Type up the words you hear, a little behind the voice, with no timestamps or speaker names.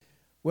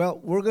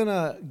Well, we're going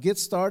to get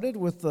started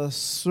with the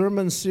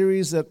sermon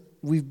series that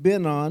we've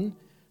been on.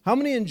 How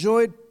many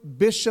enjoyed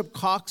Bishop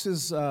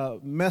Cox's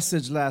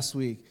message last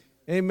week?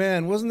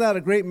 Amen. Wasn't that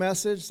a great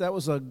message? That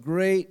was a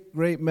great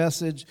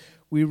message.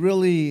 We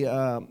really,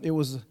 it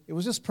was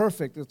just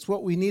perfect. It's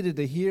what we needed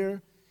to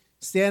hear,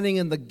 standing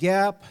in the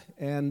gap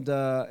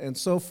and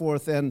so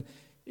forth. And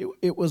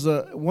it was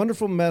a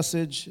wonderful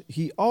message.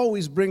 He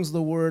always brings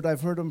the word.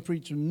 I've heard him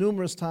preach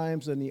numerous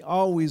times, and he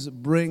always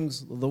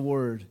brings the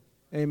word.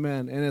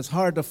 Amen. And it's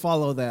hard to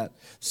follow that.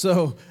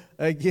 So,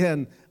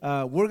 again,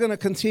 we're going to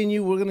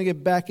continue. We're going to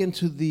get back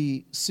into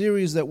the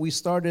series that we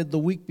started the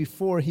week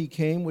before he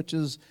came, which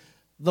is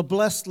The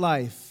Blessed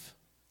Life.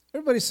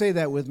 Everybody say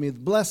that with me, the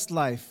blessed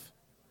life.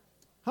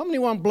 How many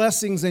want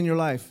blessings in your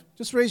life?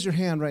 Just raise your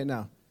hand right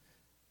now.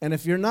 And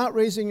if you're not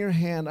raising your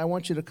hand, I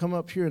want you to come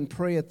up here and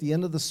pray at the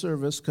end of the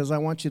service, because I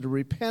want you to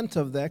repent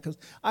of that, because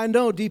I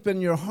know deep in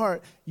your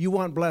heart you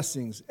want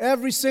blessings.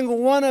 Every single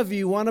one of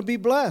you want to be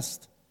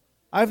blessed.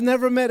 I've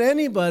never met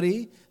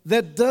anybody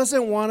that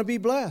doesn't want to be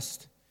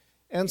blessed.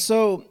 And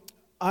so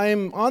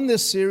I'm on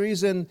this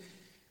series, and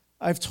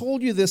I've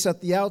told you this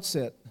at the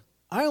outset.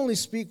 I only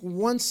speak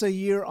once a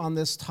year on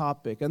this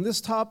topic, and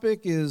this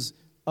topic is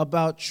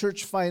about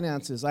church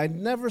finances. I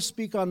never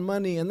speak on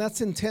money, and that's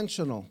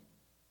intentional.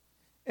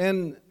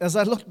 And as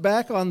I look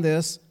back on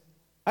this,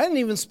 I didn't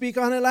even speak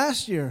on it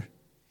last year,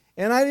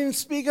 and I didn't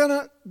speak on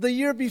it the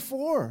year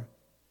before,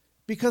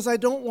 because I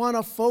don't want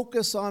to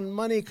focus on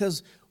money,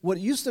 because what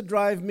used to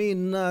drive me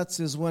nuts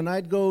is when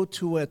I'd go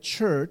to a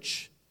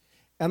church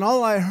and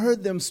all I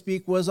heard them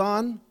speak was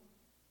on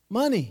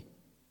money.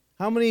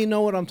 How many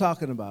know what I'm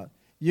talking about?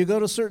 You go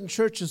to certain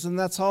churches and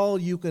that's all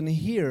you can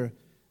hear.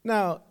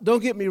 Now,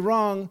 don't get me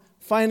wrong,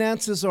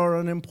 finances are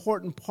an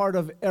important part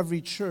of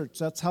every church.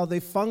 That's how they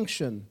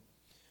function.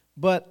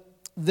 But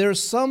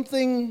there's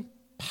something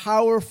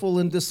powerful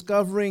in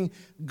discovering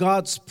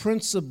God's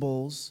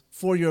principles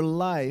for your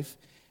life.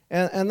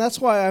 And that's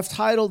why I've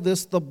titled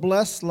this, The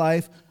Blessed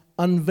Life,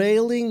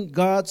 Unveiling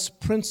God's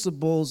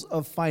Principles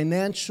of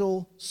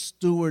Financial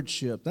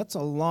Stewardship. That's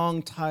a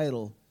long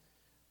title.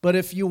 But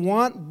if you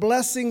want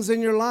blessings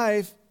in your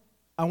life,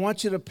 I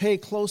want you to pay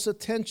close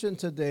attention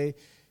today,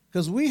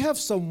 because we have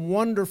some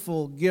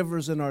wonderful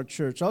givers in our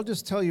church. I'll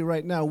just tell you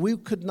right now, we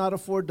could not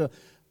afford to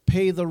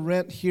pay the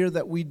rent here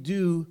that we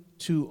do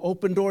to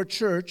Open Door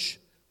Church,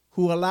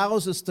 who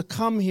allows us to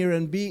come here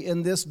and be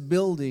in this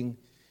building.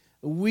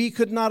 We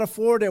could not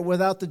afford it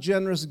without the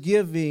generous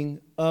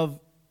giving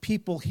of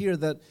people here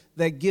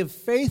that give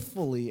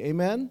faithfully,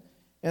 amen?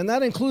 And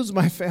that includes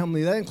my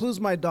family, that includes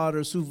my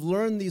daughters who've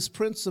learned these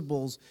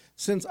principles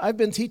since I've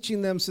been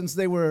teaching them since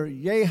they were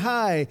yay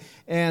high,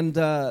 and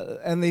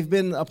they've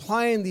been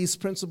applying these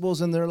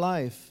principles in their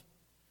life.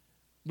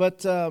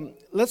 But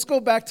let's go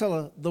back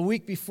to the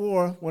week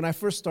before when I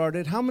first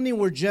started. How many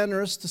were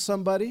generous to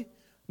somebody?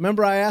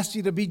 Remember, I asked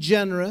you to be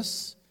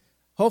generous.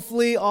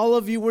 Hopefully, all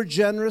of you were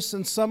generous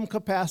in some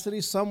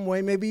capacity, some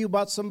way. Maybe you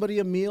bought somebody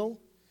a meal.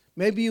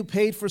 Maybe you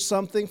paid for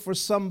something for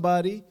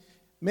somebody.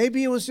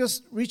 Maybe it was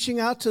just reaching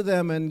out to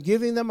them and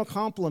giving them a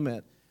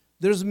compliment.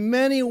 There's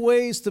many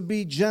ways to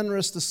be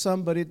generous to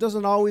somebody. It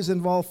doesn't always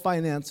involve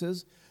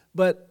finances,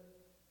 but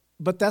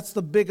that's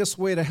the biggest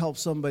way to help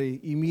somebody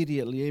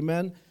immediately,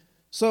 amen?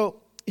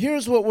 So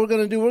here's what we're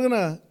going to do. We're going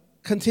to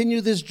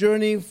continue this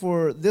journey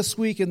for this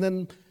week and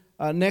then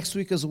next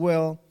week as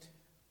well,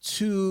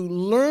 to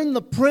learn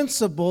the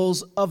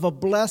principles of a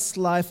blessed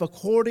life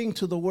according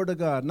to the Word of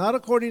God. Not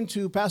according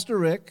to Pastor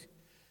Rick,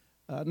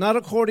 not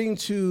according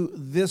to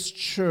this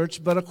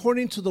church, but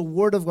according to the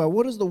Word of God.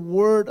 What does the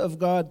Word of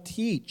God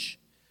teach?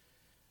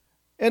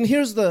 And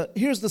here's the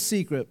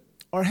secret.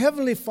 Our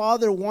Heavenly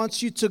Father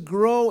wants you to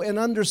grow and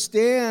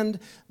understand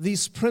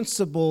these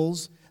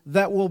principles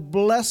that will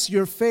bless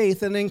your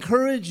faith and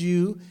encourage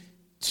you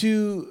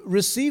to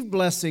receive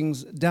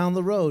blessings down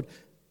the road.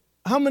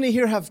 How many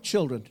here have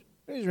children?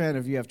 Raise your hand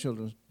if you have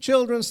children.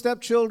 Children,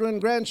 stepchildren,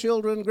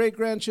 grandchildren,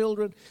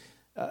 great-grandchildren,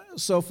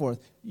 so forth.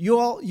 You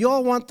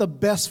all want the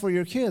best for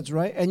your kids,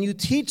 right? And you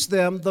teach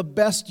them the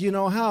best you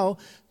know how.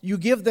 You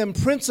give them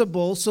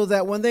principles so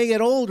that when they get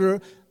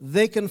older,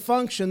 they can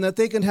function, that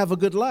they can have a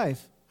good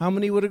life. How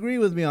many would agree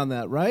with me on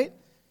that, right?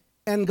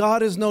 And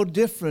God is no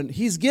different.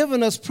 He's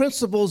given us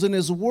principles in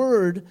His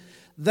Word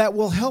that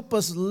will help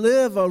us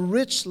live a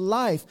rich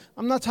life.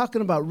 I'm not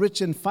talking about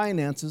rich in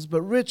finances,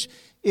 but rich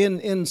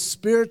in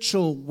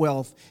spiritual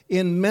wealth,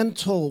 in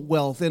mental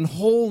wealth, in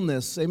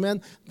wholeness.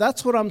 Amen?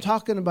 That's what I'm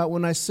talking about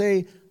when I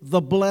say the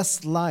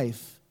blessed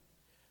life.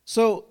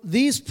 So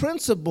these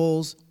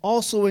principles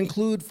also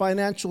include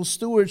financial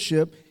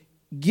stewardship,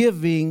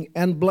 giving,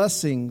 and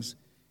blessings.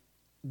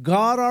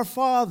 God our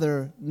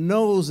Father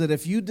knows that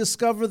if you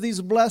discover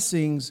these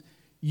blessings,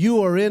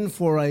 you are in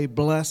for a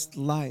blessed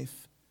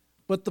life.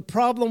 But the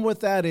problem with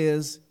that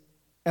is,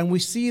 and we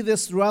see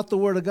this throughout the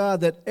Word of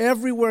God, that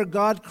everywhere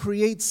God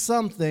creates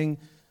something,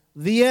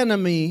 the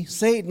enemy,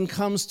 Satan,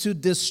 comes to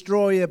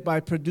destroy it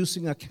by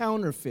producing a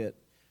counterfeit.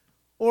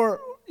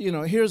 Or,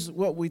 here's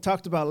what we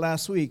talked about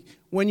last week.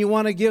 When you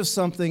want to give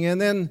something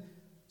and then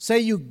say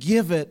you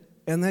give it,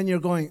 and then you're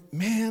going,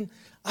 man,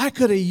 I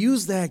could have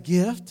used that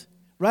gift.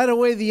 Right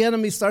away, the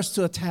enemy starts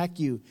to attack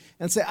you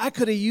and say, I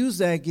could have used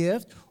that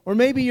gift. Or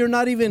maybe you're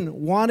not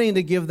even wanting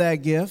to give that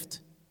gift.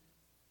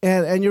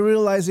 And you're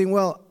realizing,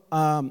 well,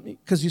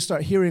 because you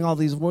start hearing all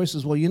these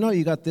voices, well,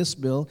 you got this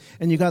bill,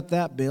 and you got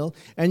that bill,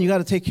 and you got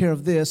to take care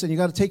of this, and you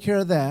got to take care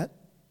of that,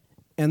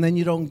 and then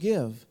you don't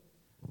give.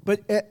 But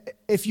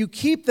if you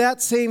keep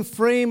that same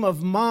frame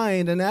of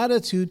mind and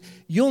attitude,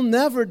 you'll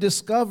never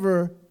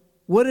discover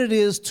what it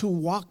is to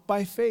walk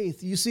by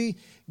faith. You see,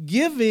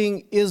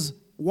 giving is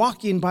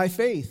walking by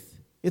faith.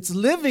 It's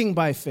living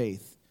by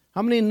faith.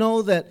 How many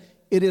know that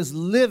it is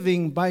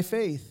living by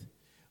faith?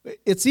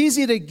 It's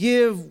easy to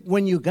give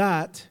when you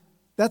got.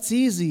 That's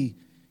easy.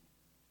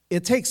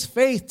 It takes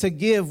faith to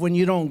give when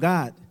you don't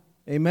got.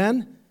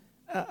 Amen?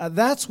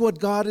 That's what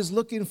God is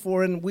looking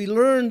for. And we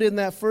learned in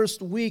that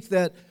first week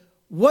that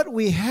what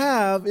we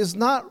have is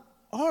not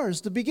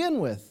ours to begin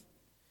with.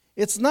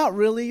 It's not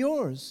really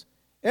yours.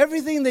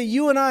 Everything that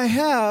you and I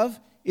have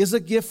is a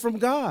gift from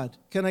God.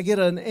 Can I get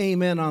an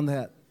amen on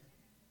that?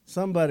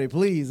 Somebody,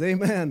 please.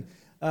 Amen.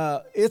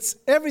 It's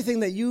everything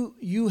that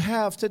you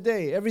have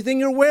today. Everything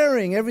you're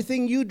wearing,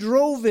 everything you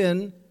drove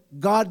in,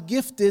 God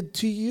gifted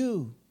to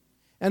you.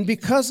 And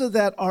because of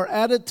that, our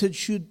attitude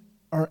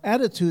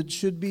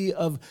should be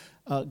of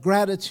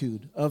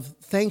gratitude, of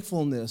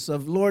thankfulness,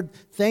 of, Lord,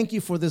 thank you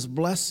for this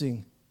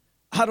blessing.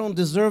 I don't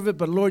deserve it,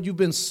 but Lord, you've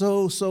been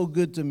so, so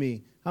good to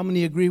me. How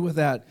many agree with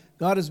that?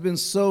 God has been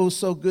so,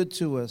 so good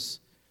to us.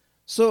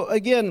 So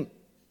again,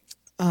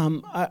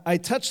 I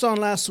touched on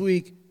last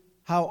week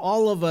how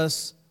all of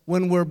us,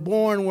 when we're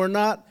born,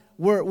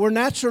 we're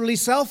naturally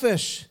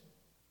selfish.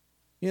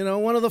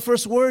 One of the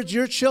first words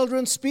your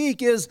children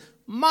speak is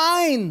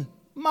mine,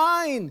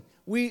 mine.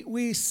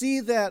 We see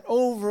that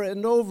over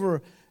and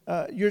over.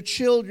 Your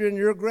children,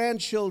 your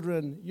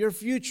grandchildren, your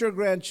future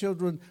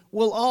grandchildren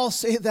will all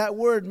say that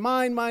word,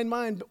 mine, mine,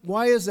 mine.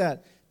 Why is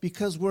that?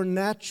 Because we're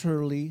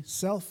naturally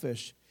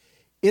selfish.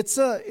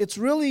 It's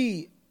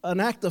really an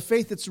act of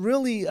faith. It's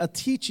really a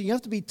teaching. You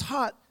have to be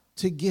taught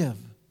to give,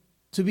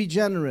 to be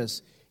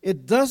generous.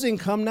 It doesn't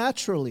come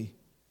naturally.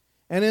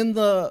 And in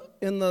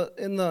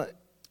the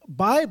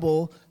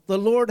Bible, the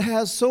Lord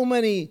has so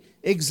many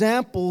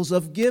examples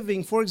of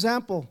giving. For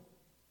example,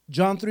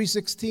 John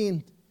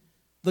 3:16,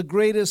 the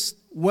greatest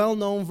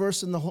well-known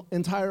verse in the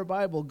entire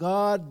Bible.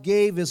 God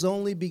gave his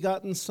only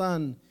begotten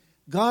Son.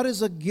 God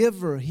is a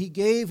giver. He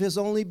gave his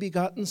only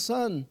begotten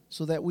Son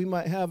so that we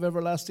might have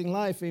everlasting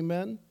life.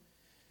 Amen.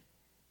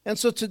 And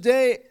so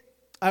today,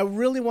 I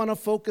really want to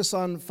focus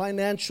on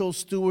financial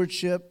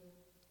stewardship.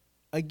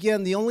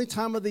 Again, the only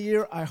time of the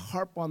year I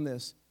harp on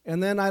this,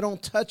 and then I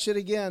don't touch it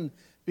again,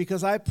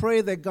 because I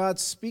pray that God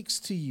speaks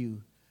to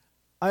you.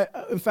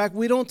 In fact,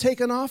 we don't take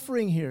an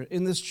offering here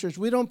in this church.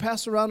 We don't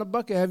pass around a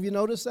bucket. Have you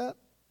noticed that?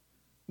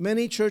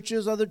 Many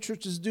churches, other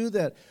churches do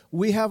that.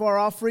 We have our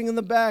offering in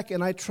the back,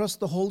 and I trust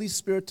the Holy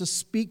Spirit to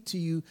speak to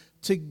you,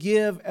 to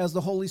give as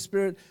the Holy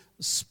Spirit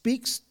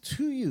speaks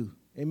to you.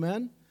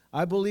 Amen?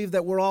 I believe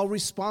that we're all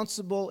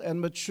responsible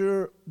and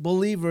mature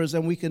believers,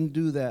 and we can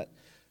do that.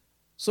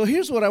 So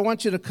here's what I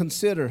want you to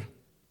consider,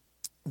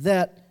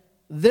 that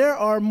there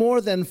are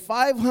more than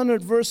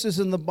 500 verses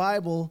in the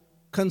Bible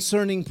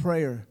concerning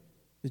prayer.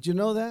 Did you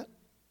know that?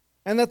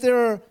 And that there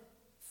are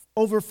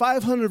over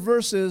 500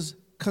 verses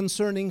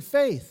concerning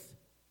faith.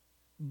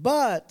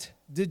 But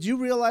did you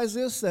realize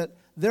this, that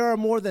there are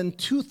more than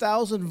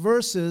 2,000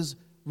 verses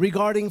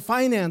regarding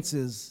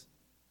finances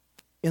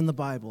in the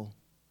Bible?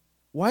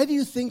 Why do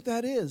you think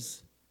that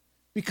is?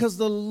 Because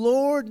the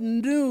Lord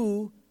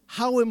knew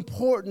how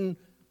important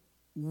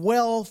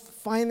wealth,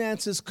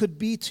 finances could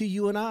be to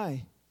you and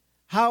I.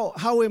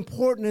 How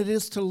important it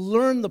is to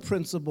learn the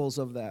principles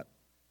of that.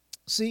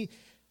 See,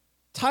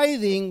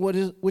 tithing,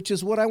 which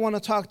is what I want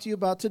to talk to you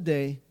about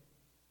today,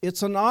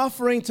 it's an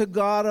offering to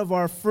God of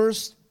our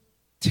first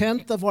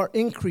tenth of our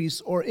increase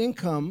or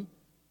income,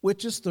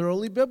 which is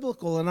thoroughly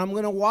biblical. And I'm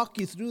going to walk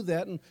you through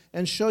that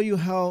and show you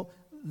how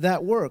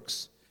that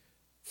works.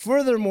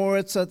 Furthermore,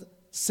 it's a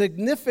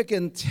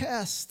significant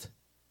test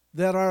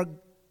that our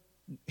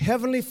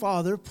Heavenly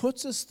Father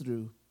puts us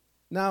through.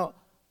 Now,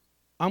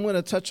 I'm going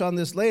to touch on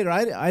this later.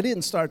 I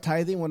didn't start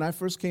tithing when I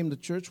first came to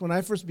church, when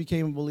I first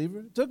became a believer.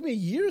 It took me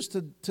years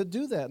to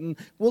do that, and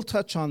we'll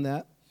touch on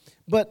that.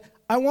 But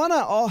I want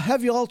to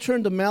have you all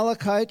turn to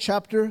Malachi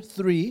chapter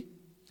 3,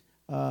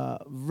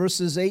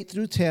 verses 8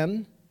 through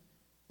 10.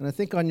 And I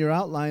think on your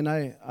outline,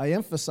 I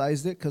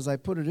emphasized it because I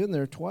put it in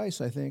there twice,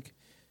 I think.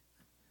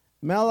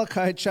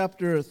 Malachi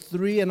chapter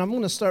 3, and I'm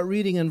going to start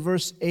reading in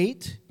verse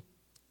 8,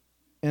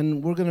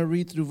 and we're going to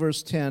read through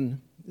verse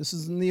 10. This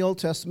is in the Old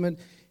Testament.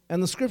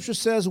 And the scripture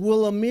says,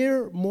 "Will a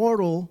mere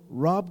mortal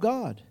rob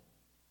God?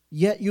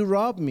 Yet you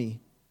rob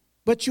me.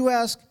 But you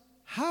ask,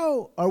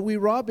 how are we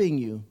robbing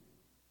you?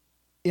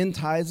 In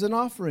tithes and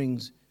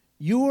offerings.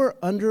 You are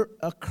under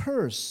a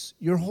curse,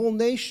 your whole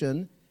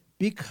nation,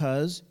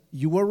 because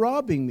you are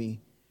robbing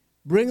me.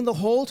 Bring the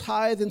whole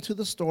tithe into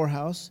the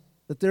storehouse,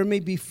 that there may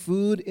be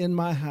food in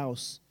my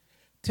house.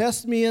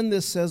 Test me in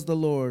this, says the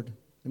Lord.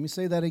 Let me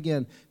say that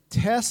again.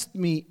 Test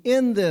me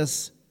in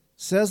this,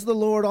 says the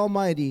Lord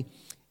Almighty,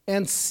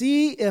 and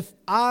see if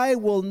I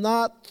will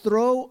not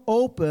throw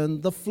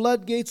open the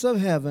floodgates of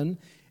heaven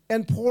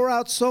and pour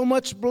out so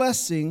much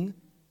blessing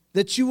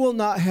that you will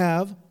not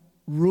have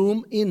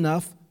room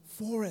enough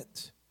for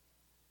it.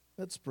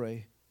 Let's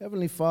pray.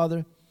 Heavenly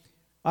Father,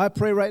 I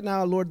pray right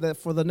now, Lord, that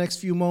for the next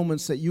few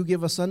moments that you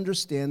give us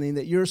understanding,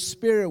 that your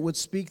Spirit would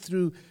speak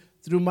through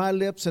my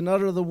lips and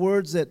utter the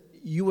words that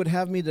you would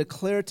have me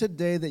declare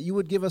today, that you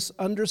would give us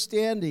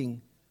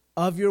understanding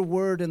of your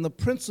word and the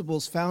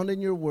principles found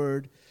in your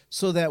word,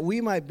 so that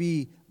we might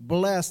be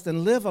blessed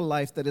and live a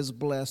life that is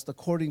blessed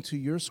according to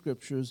your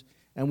scriptures.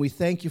 And we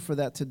thank you for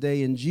that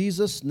today in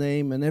Jesus'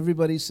 name. And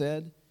everybody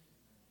said,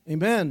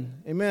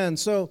 amen. Amen.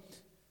 So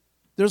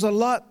there's a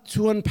lot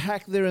to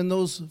unpack there in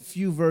those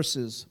few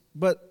verses.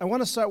 But I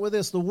want to start with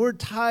this. The word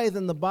tithe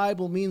in the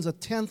Bible means a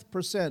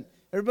 10%.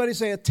 Everybody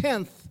say a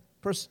tenth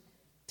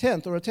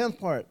or a tenth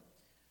part.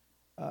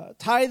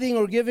 Tithing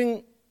or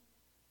giving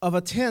of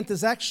a tenth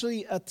is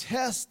actually a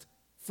test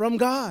from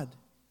God.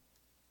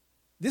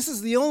 This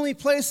is the only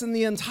place in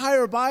the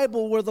entire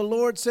Bible where the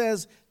Lord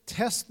says,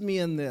 test me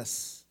in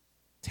this.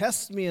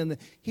 Test me in this.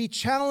 He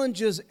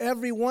challenges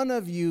every one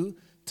of you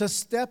to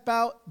step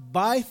out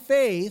by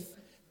faith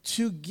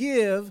to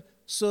give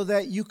so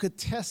that you could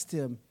test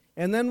him.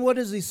 And then what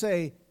does he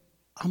say?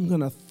 I'm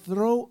going to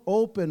throw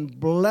open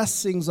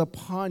blessings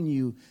upon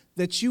you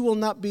that you will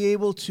not be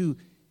able to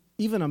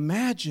even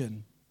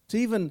imagine, to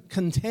even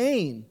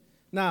contain.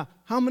 Now,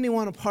 how many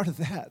want a part of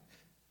that?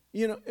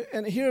 You know,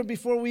 and here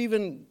before we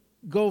even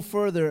go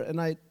further, and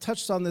I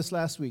touched on this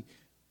last week,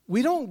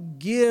 we don't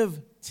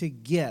give to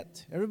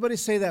get. Everybody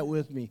say that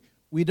with me.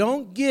 We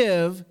don't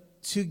give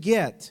to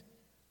get.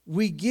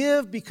 We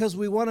give because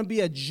we want to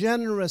be a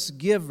generous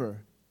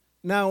giver.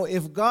 Now,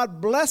 if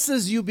God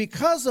blesses you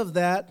because of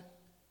that,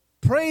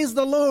 praise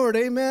the Lord,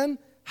 amen?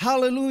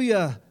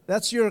 Hallelujah.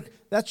 That's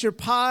your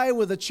pie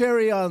with a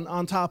cherry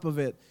on top of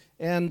it,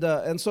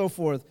 and so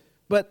forth.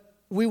 But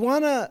we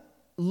want to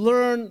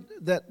learn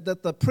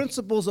that the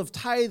principles of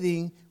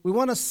tithing, we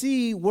want to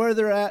see where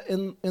they're at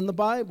in the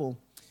Bible.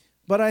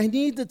 But I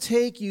need to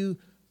take you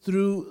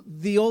through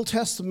the Old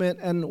Testament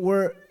and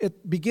where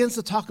it begins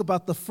to talk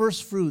about the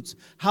first fruits,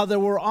 how there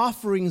were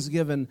offerings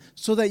given,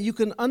 so that you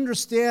can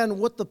understand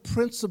what the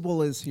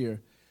principle is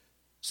here.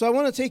 So I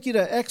want to take you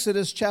to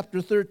Exodus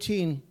chapter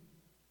 13.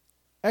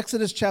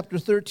 Exodus chapter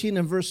 13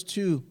 and verse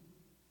 2.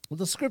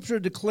 The scripture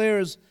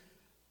declares,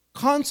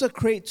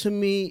 consecrate to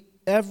me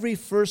every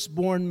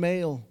firstborn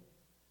male,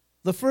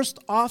 the first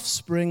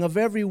offspring of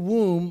every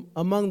womb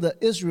among the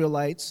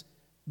Israelites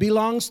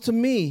belongs to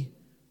me,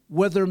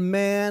 whether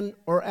man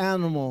or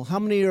animal. How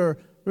many are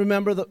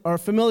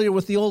familiar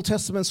with the Old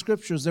Testament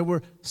scriptures? There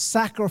were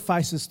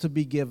sacrifices to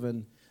be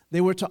given. They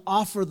were to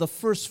offer the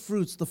first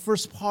fruits, the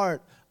first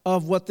part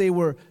of what they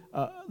were,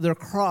 their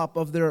crop,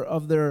 of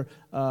their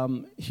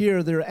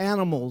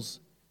animals.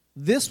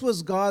 This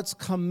was God's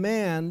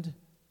command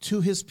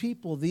to his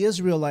people, the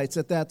Israelites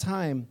at that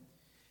time.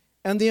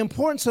 And the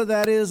importance of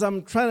that is,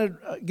 I'm trying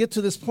to get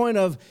to this point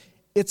of,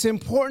 it's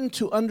important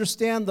to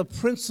understand the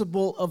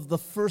principle of the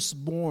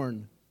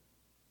firstborn,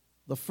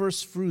 the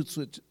first fruits,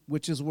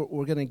 which is what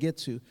we're going to get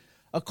to.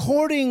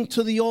 According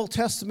to the Old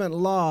Testament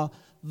law,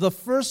 the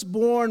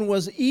firstborn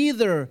was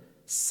either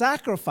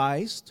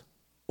sacrificed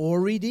or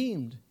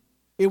redeemed.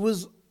 It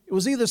was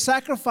either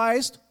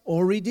sacrificed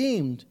or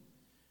redeemed.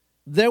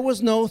 There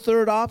was no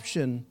third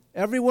option.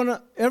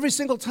 Every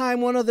single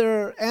time one of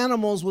their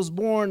animals was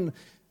born,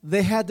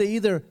 they had to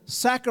either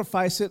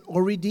sacrifice it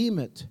or redeem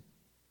it.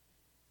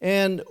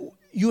 And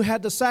you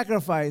had to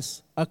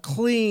sacrifice a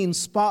clean,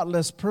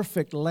 spotless,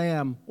 perfect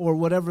lamb or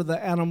whatever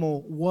the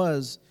animal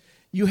was.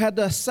 You had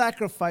to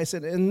sacrifice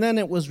it, and then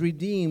it was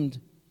redeemed.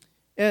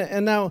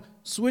 And now,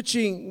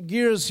 switching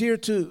gears here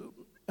to,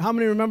 how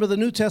many remember the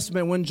New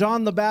Testament when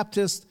John the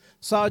Baptist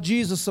saw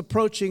Jesus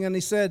approaching and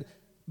he said,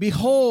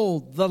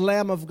 behold, the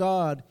Lamb of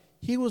God.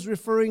 He was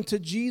referring to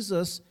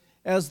Jesus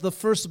as the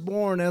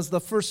firstborn, as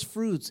the first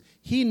fruits.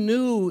 He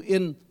knew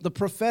in the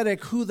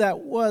prophetic who that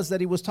was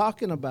that he was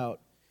talking about.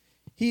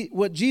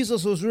 What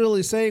Jesus was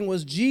really saying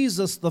was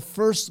Jesus, the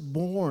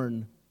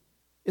firstborn.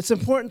 It's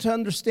important to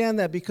understand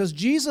that because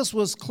Jesus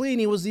was clean.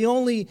 He was the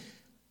only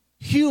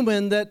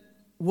human that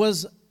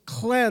was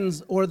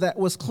cleansed or that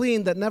was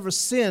clean, that never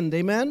sinned.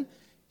 Amen?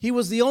 He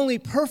was the only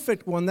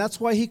perfect one. That's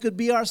why he could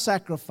be our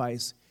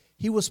sacrifice.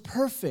 He was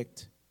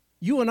perfect.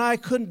 You and I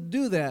couldn't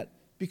do that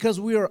because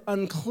we are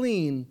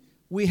unclean.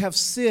 We have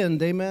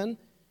sinned. Amen?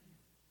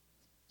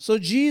 So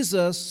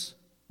Jesus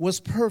was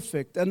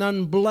perfect and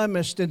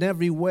unblemished in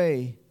every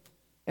way.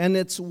 And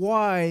it's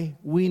why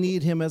we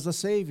need him as a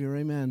Savior.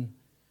 Amen.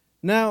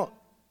 Now,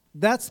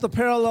 that's the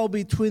parallel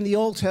between the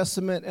Old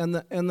Testament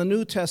and the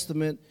New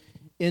Testament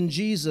in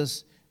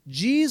Jesus.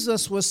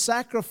 Jesus was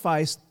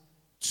sacrificed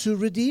to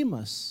redeem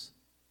us.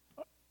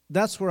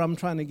 That's where I'm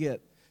trying to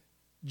get.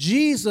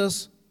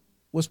 Jesus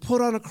was put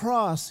on a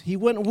cross. He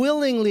went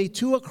willingly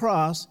to a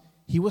cross.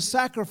 He was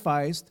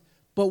sacrificed.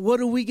 But what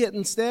do we get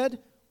instead?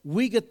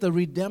 We get the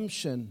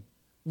redemption.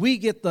 We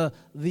get the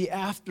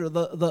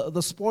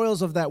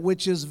spoils of that,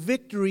 which is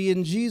victory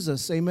in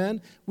Jesus.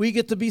 Amen. We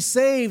get to be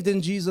saved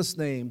in Jesus'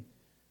 name.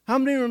 How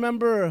many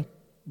remember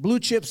blue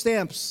chip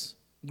stamps,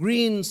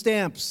 green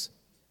stamps,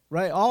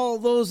 right? All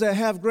those that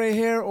have gray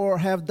hair or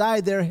have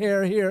dyed their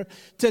hair here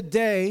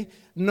today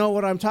know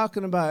what I'm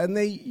talking about. And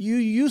you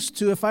used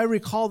to, if I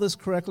recall this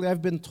correctly,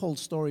 I've been told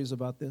stories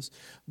about this,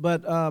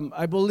 but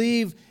I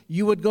believe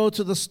you would go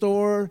to the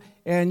store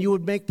and you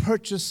would make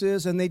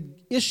purchases and they'd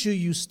issue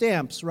you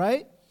stamps,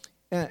 right?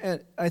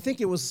 And I think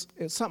it's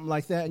something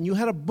like that. And you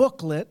had a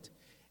booklet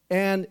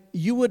and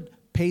you would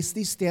paste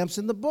these stamps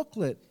in the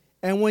booklet.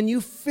 And when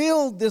you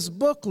filled this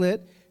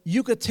booklet,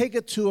 you could take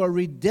it to a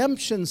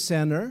redemption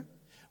center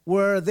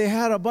where they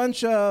had a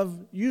bunch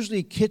of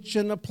usually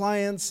kitchen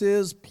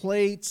appliances,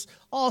 plates,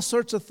 all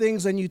sorts of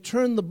things, and you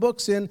turned the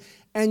books in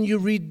and you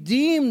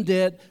redeemed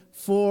it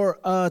for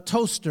a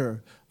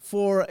toaster,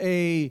 for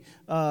a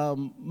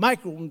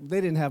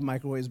they didn't have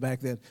microwaves back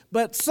then,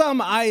 but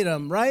some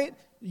item, right?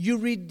 You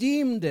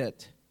redeemed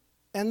it.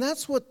 And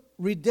that's what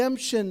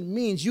redemption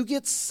means. You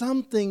get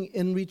something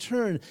in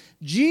return.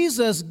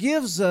 Jesus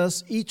gives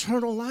us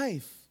eternal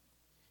life.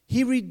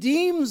 He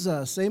redeems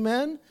us,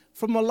 amen,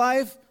 from a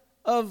life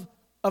of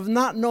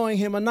not knowing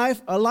Him, a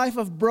life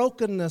of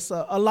brokenness,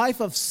 a life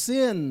of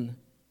sin.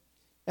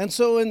 And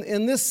so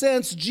in this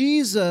sense,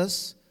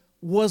 Jesus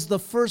was the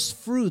first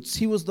fruits.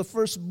 He was the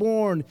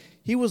firstborn.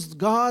 He was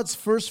God's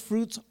first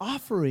fruits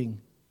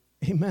offering.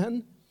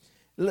 Amen.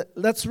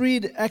 Let's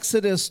read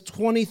Exodus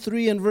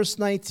 23 and verse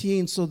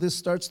 19 so this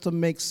starts to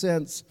make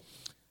sense.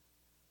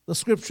 The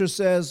scripture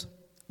says,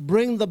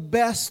 "Bring the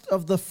best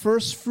of the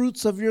first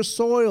fruits of your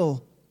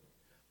soil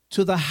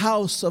to the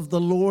house of the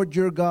Lord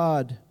your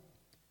God."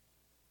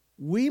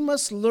 We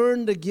must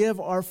learn to give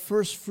our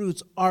first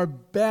fruits, our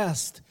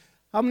best.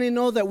 How many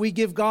know that we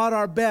give God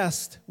our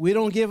best? We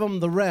don't give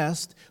Him the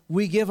rest.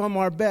 We give Him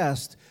our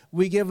best.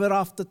 We give it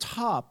off the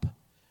top.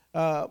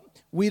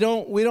 We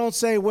don't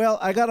say, well,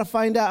 I got to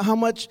find out how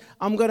much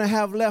I'm going to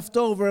have left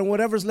over, and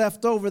whatever's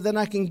left over, then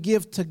I can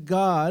give to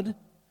God,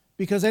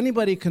 because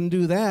anybody can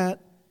do that.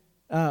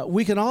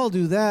 We can all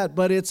do that,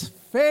 but it's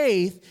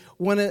faith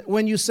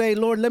when you say,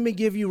 Lord, let me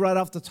give you right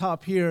off the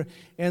top here,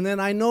 and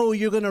then I know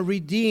you're going to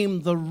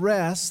redeem the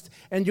rest,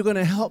 and you're going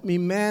to help me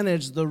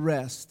manage the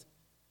rest.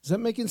 Is that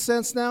making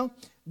sense now?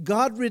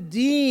 God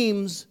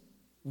redeems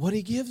what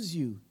He gives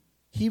you.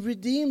 He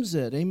redeems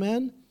it,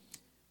 amen?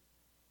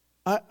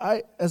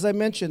 As I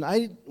mentioned,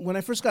 when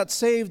I first got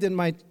saved in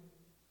my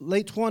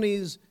late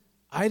 20s,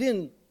 I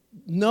didn't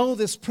know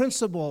this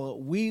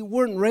principle. We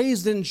weren't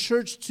raised in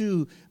church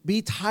to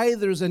be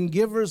tithers and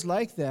givers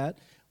like that.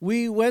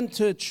 We went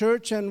to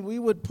church and we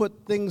would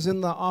put things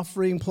in the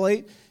offering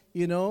plate.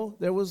 You know,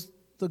 there was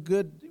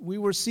we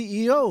were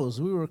CEOs.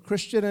 We were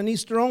Christian and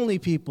Easter only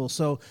people.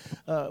 So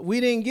we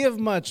didn't give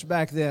much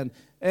back then.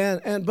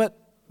 But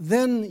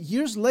then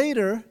years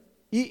later,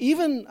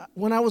 even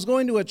when I was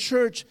going to a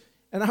church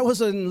and I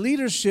was in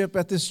leadership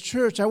at this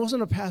church, I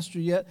wasn't a pastor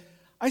yet,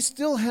 I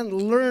still hadn't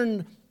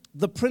learned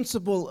the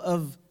principle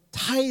of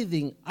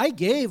tithing. I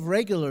gave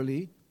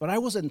regularly, but I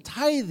wasn't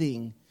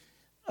tithing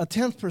a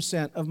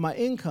 10% of my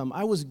income.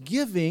 I was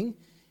giving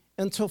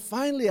until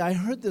finally I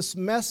heard this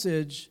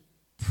message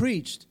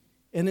preached,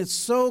 and it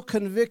so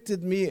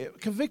convicted me.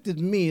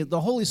 The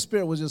Holy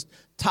Spirit was just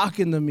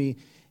talking to me,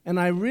 and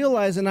I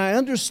realized and I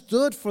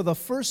understood for the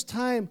first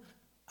time,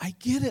 I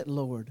get it,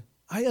 Lord.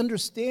 I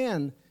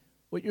understand.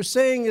 What you're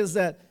saying is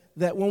that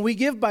when we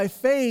give by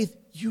faith,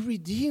 you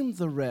redeem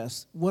the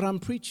rest, what I'm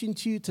preaching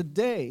to you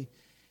today.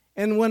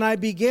 And when I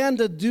began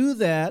to do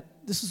that,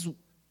 this is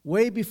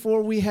way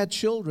before we had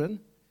children,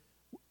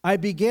 I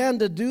began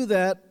to do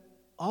that,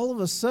 all of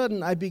a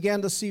sudden I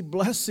began to see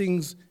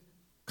blessings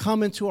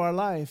come into our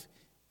life.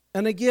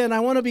 And again, I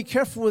want to be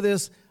careful with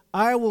this.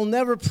 I will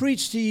never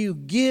preach to you,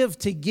 give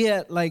to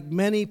get, like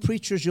many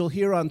preachers you'll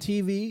hear on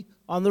TV,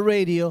 on the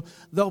radio.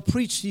 They'll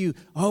preach to you,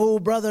 oh,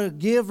 brother,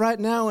 give right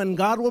now and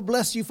God will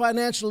bless you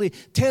financially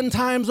 10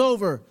 times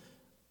over.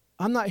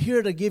 I'm not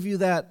here to give you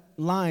that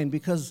line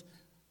because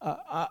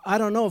I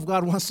don't know if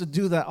God wants to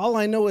do that. All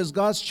I know is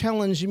God's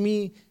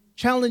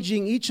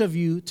challenging each of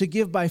you to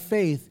give by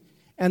faith,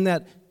 and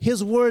that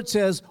His word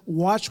says,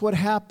 watch what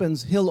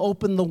happens. He'll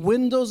open the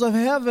windows of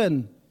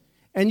heaven,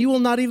 and you will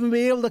not even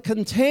be able to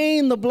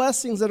contain the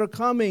blessings that are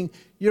coming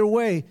your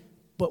way.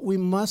 But we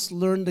must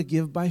learn to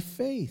give by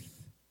faith.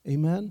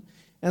 Amen?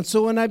 And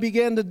so when I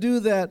began to do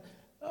that,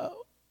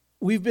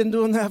 we've been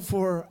doing that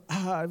for,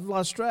 I've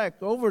lost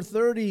track, over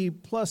 30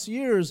 plus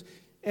years.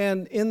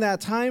 And in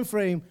that time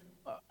frame,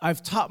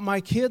 I've taught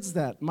my kids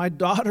that. My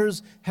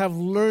daughters have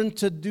learned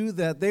to do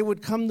that. They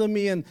would come to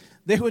me and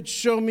they would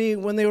show me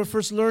when they were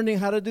first learning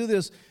how to do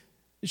this,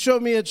 show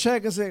me a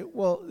check and say,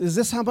 well, is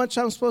this how much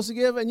I'm supposed to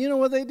give? And you know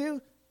what they do?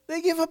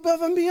 They give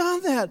above and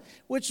beyond that,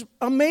 which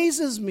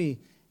amazes me.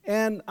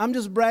 And I'm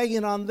just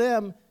bragging on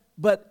them.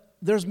 But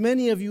there's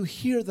many of you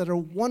here that are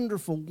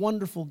wonderful,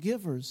 wonderful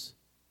givers.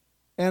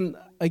 And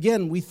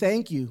again, we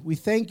thank you. We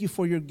thank you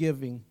for your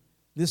giving.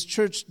 This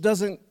church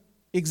doesn't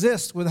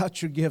exist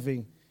without your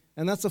giving.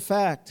 And that's a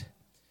fact.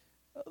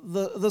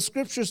 The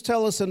scriptures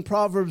tell us in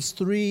Proverbs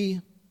 3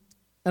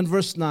 and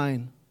verse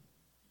 9,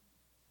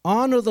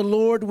 honor the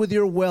Lord with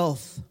your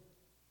wealth,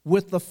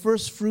 with the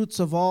first fruits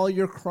of all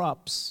your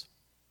crops.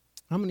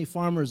 How many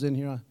farmers in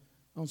here? I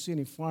don't see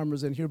any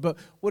farmers in here, but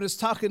what it's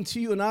talking to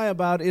you and I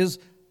about is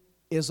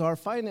our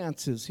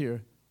finances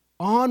here.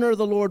 Honor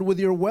the Lord with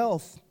your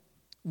wealth,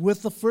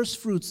 with the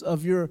first fruits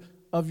of your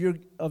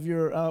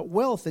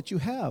wealth that you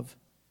have.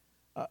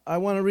 I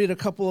want to read a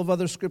couple of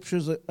other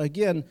scriptures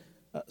again.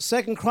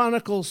 2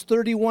 Chronicles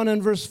 31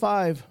 and verse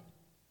 5.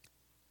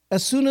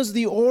 As soon as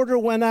the order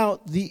went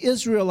out, the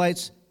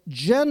Israelites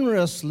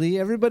generously,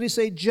 everybody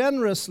say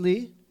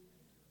generously,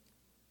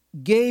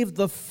 gave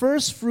the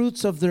first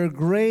fruits of their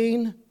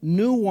grain,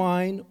 new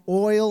wine,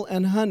 oil,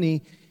 and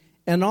honey,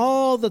 and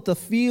all that the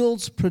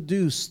fields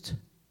produced.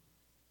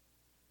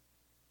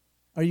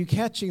 Are you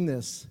catching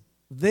this?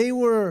 They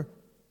were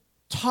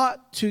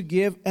taught to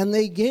give, and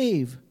they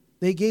gave.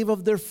 They gave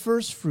of their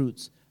first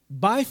fruits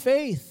by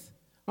faith.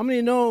 How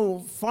many know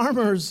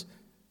farmers,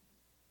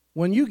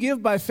 when you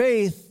give by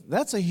faith,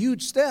 that's a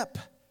huge step.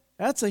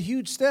 That's a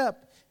huge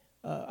step.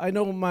 I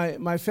know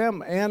my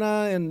family,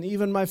 Anna, and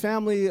even my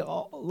family, a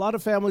lot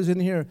of families in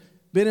here,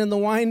 been in the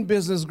wine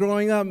business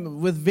growing up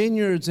with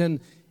vineyards, and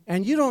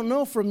you don't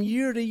know from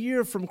year to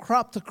year, from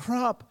crop to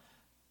crop,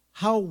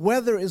 how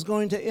weather is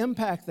going to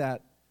impact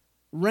that.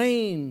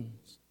 Rain,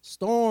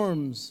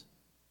 storms,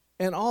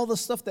 and all the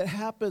stuff that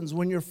happens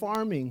when you're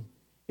farming.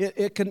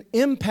 It can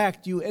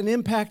impact you and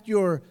impact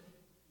your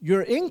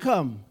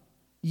income.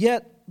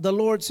 Yet the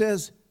Lord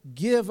says,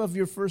 give of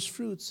your first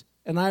fruits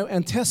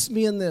and test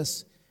me in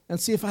this and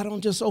see if I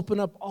don't just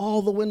open up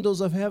all the windows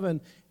of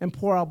heaven and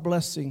pour out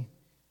blessing.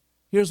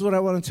 Here's what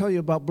I want to tell you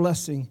about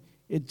blessing.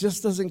 It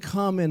just doesn't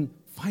come in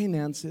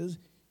finances.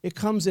 It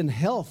comes in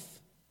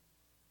health.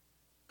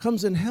 It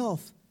comes in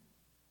health.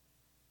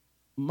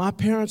 My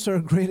parents are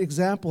a great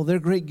example. They're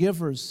great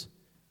givers.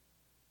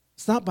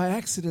 It's not by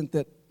accident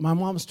that my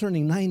mom's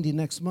turning 90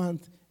 next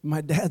month and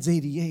my dad's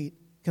 88.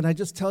 Can I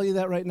just tell you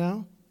that right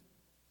now?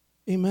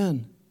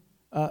 Amen.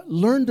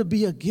 Learn to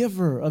be a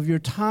giver of your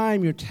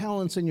time, your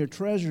talents, and your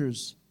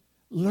treasures.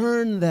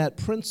 Learn that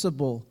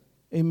principle.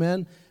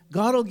 Amen.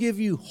 God will give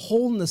you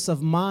wholeness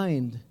of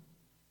mind.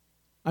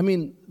 I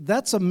mean,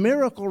 that's a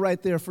miracle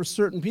right there for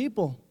certain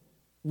people.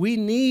 We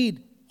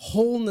need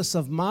wholeness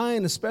of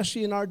mind,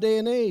 especially in our day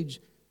and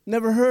age.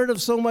 Never heard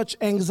of so much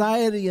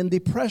anxiety and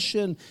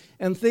depression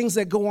and things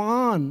that go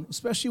on,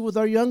 especially with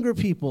our younger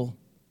people.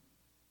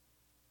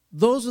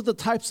 Those are the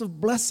types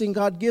of blessing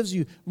God gives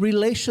you,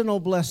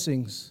 relational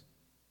blessings.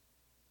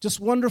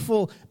 Just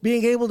wonderful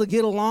being able to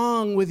get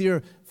along with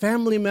your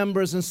family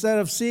members instead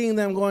of seeing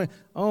them going,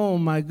 oh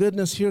my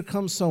goodness, here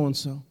comes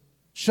so-and-so.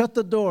 Shut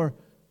the door,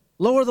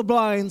 lower the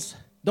blinds,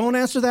 don't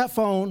answer that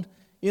phone,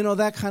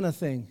 that kind of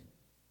thing.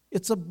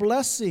 It's a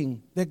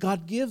blessing that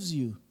God gives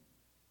you.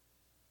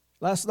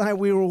 Last night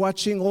we were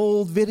watching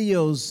old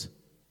videos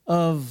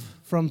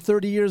from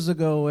 30 years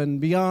ago and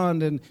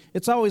beyond, and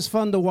it's always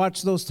fun to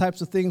watch those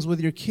types of things with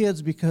your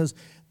kids because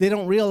they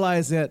don't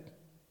realize that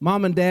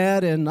mom and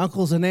dad and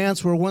uncles and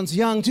aunts were once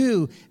young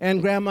too,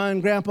 and grandma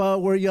and grandpa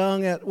were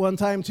young at one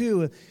time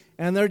too,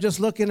 and they're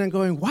just looking and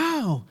going,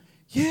 wow,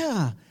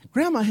 yeah,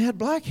 grandma had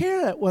black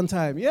hair at one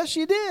time. Yes,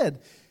 she did.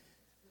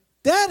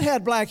 Dad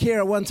had black hair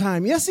at one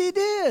time. Yes, he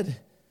did.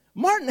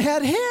 Martin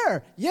had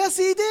hair. Yes,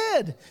 he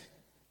did.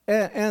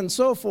 And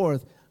so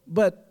forth.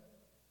 But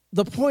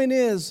the point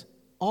is,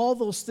 all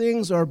those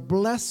things are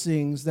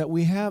blessings that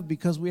we have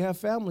because we have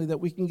family, that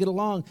we can get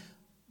along.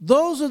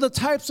 Those are the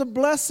types of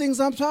blessings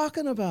I'm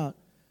talking about.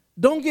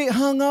 Don't get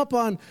hung up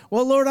on,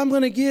 well, Lord, I'm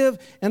going to give,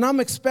 and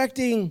I'm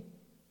expecting,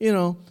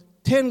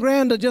 10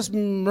 grand to just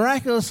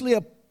miraculously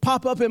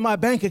pop up in my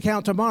bank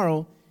account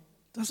tomorrow.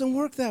 It doesn't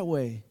work that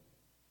way.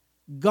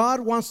 God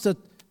wants to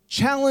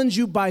challenge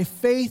you by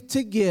faith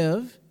to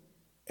give,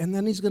 and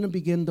then he's going to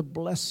begin to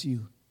bless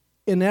you.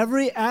 In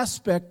every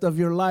aspect of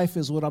your life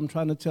is what I'm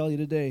trying to tell you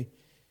today.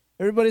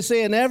 Everybody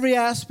say, in every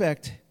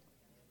aspect.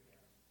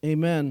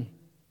 Amen.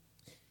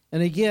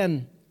 And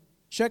again,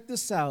 check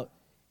this out.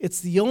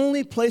 It's the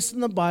only place in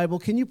the Bible.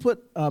 Can you put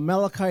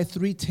Malachi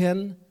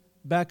 3:10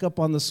 back up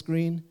on the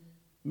screen?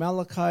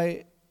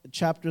 Malachi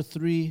chapter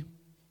 3.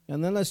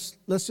 And then let's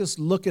just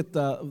look at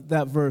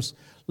that verse.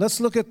 Let's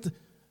look at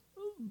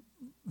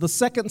the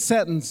second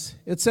sentence.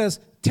 It says,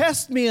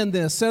 test me in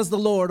this, says the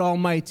Lord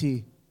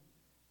Almighty.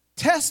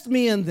 Test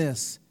me in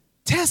this.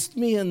 Test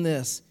me in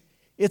this.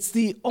 It's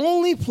the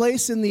only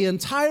place in the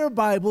entire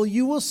Bible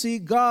you will see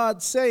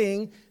God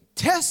saying,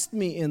 test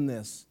me in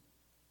this.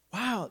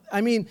 Wow. I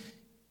mean,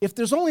 if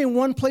there's only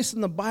one place in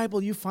the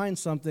Bible you find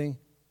something,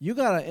 you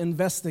got to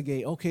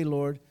investigate. Okay,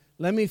 Lord,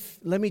 let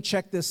me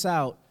check this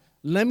out.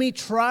 Let me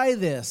try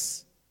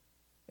this.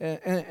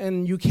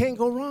 And you can't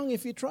go wrong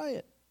if you try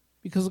it.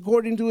 Because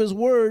according to his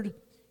word,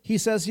 he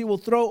says he will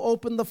throw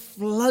open the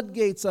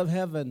floodgates of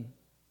heaven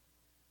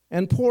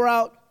and pour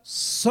out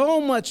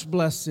so much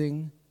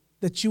blessing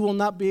that you will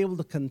not be able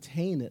to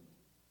contain it.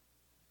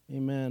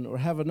 Amen. Or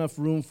have enough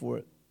room for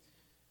it.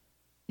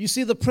 You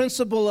see, the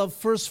principle of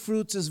first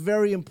fruits is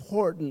very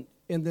important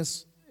in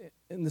this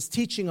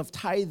teaching of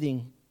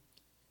tithing.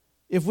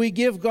 If we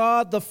give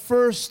God the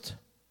first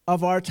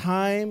of our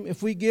time,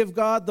 if we give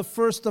God the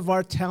first of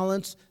our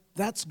talents,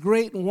 that's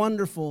great and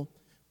wonderful.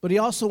 But He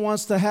also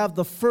wants to have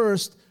the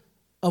first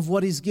of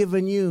what He's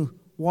given you.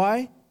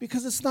 Why?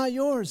 Because it's not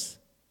yours.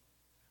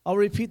 I'll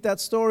repeat that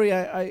story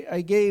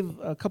I gave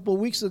a couple of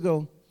weeks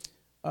ago.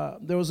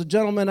 There was a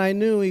gentleman I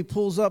knew. He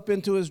pulls up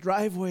into his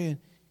driveway and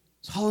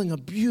he's hauling a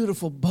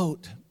beautiful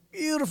boat.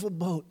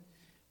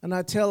 And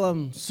I tell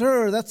him,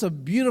 "Sir, that's a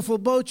beautiful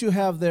boat you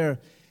have there."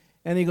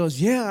 And he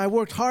goes, "Yeah, I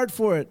worked hard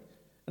for it."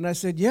 And I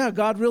said, "Yeah,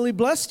 God really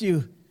blessed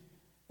you."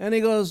 And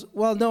he goes,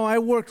 "Well, no, I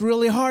worked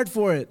really hard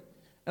for it."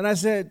 And I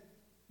said,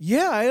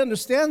 "Yeah, I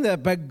understand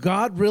that, but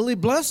God really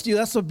blessed you.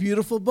 That's a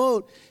beautiful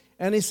boat."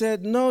 And he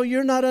said, "No,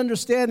 you're not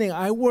understanding.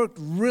 I worked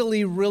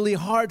really, really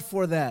hard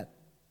for that."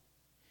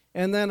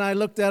 And then I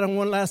looked at him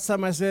one last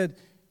time. I said,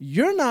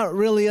 "You're not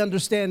really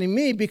understanding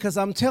me, because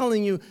I'm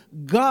telling you,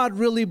 God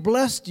really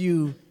blessed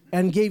you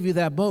and gave you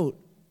that boat."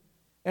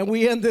 And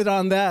we ended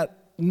on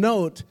that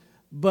note,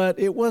 but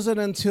it wasn't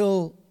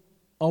until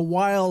a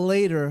while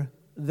later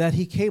that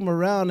he came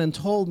around and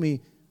told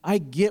me, "I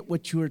get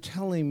what you were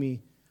telling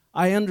me.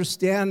 I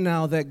understand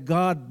now that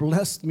God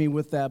blessed me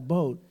with that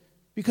boat."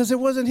 Because it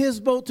wasn't his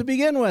boat to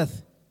begin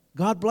with.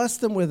 God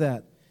blessed him with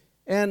that.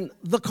 And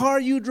the car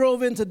you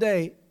drove in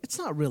today, it's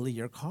not really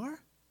your car.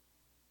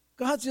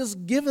 God's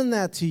just given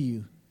that to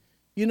you.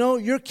 You know,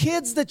 your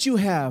kids that you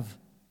have,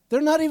 they're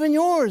not even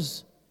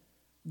yours.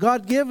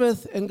 God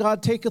giveth and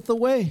God taketh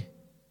away.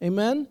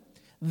 Amen?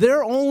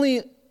 They're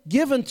only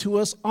given to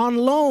us on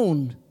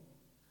loan.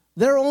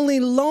 They're only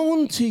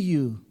loaned to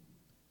you.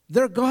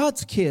 They're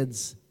God's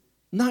kids,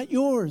 not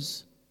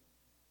yours.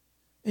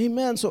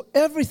 Amen. So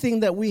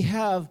everything that we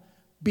have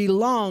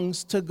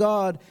belongs to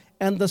God.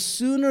 And the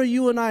sooner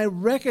you and I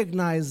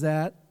recognize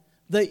that,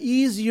 the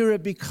easier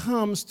it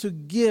becomes to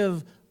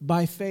give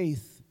by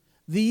faith.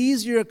 The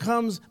easier it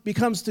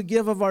becomes to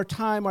give of our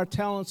time, our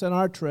talents, and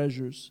our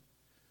treasures.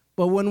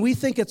 But when we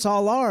think it's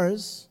all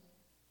ours,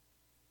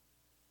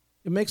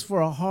 it makes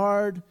for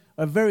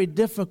a very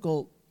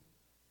difficult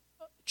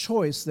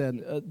choice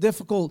then,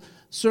 difficult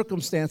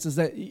circumstances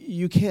that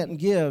you can't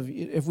give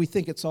if we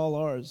think it's all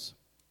ours.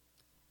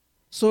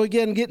 So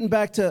again, getting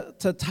back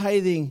to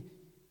tithing,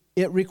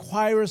 it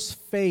requires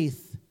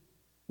faith.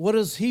 What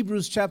does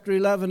Hebrews chapter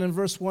 11 and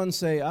verse 1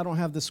 say? I don't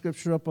have the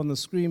scripture up on the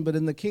screen, but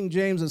in the King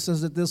James it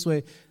says it this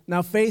way: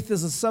 "Now faith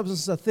is the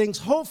substance of things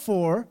hoped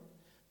for,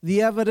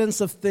 the evidence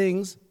of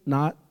things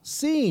not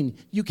seen."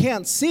 You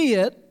can't see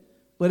it,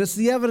 but it's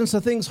the evidence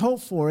of things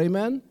hoped for,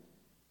 amen?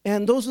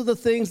 And those are the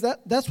things,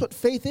 that's what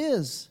faith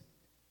is.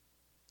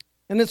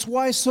 And it's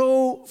why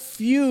so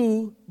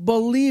few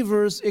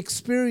believers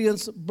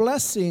experience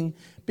blessing,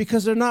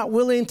 because they're not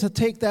willing to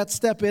take that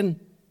step in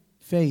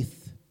faith.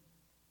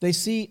 They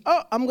see,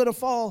 "Oh, I'm going to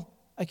fall.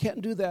 I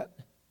can't do that."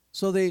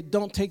 So they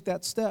don't take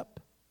that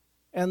step.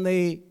 And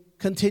they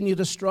continue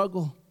to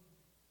struggle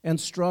and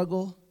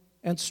struggle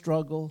and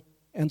struggle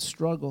and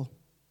struggle.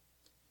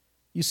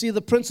 You see,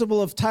 the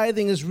principle of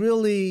tithing is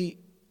really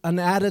an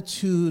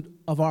attitude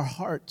of our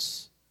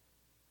hearts.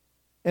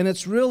 And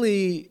it's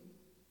really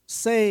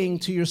saying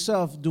to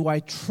yourself, do I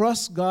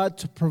trust God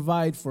to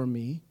provide for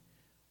me,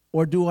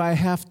 or do I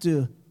have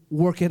to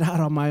work it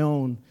out on my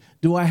own?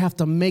 Do I have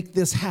to make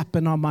this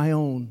happen on my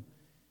own?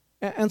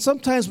 And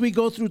sometimes we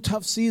go through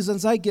tough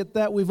seasons. I get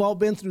that. We've all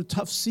been through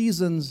tough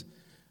seasons,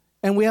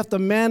 and we have to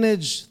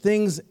manage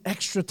things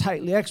extra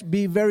tightly,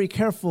 be very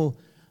careful.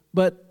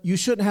 But you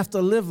shouldn't have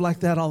to live like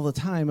that all the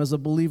time as a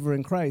believer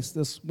in Christ.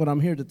 That's what I'm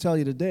here to tell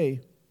you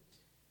today.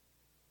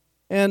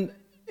 And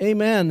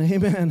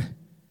amen.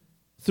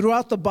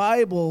 Throughout the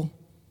Bible,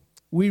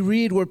 we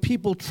read where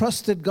people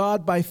trusted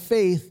God by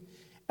faith,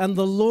 and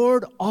the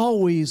Lord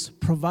always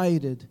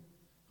provided.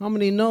 How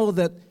many know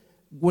that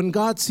when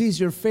God sees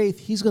your faith,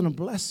 He's going to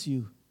bless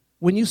you?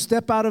 When you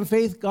step out in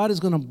faith, God is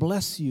going to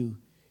bless you.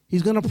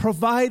 He's going to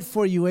provide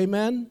for you,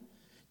 amen?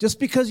 Just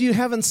because you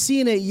haven't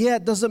seen it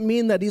yet doesn't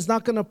mean that He's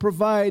not going to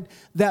provide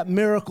that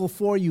miracle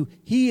for you.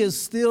 He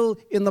is still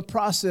in the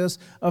process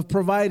of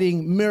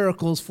providing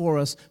miracles for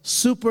us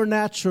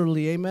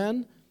supernaturally,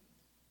 amen?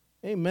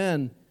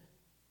 Amen.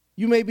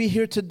 You may be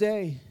here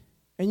today,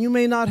 and you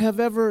may not have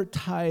ever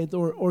tithed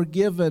or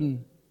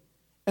given,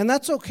 and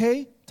that's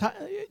okay.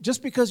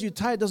 Just because you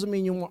tithe doesn't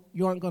mean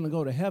you aren't going to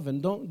go to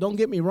heaven. Don't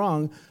get me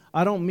wrong.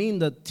 I don't mean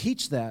to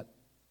teach that.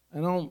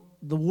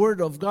 The Word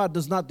of God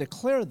does not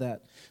declare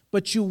that.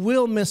 But you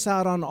will miss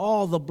out on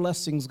all the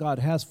blessings God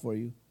has for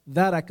you.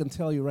 That I can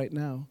tell you right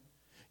now.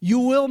 You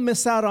will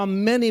miss out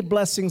on many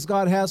blessings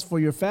God has for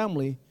your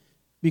family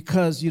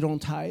because you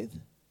don't tithe,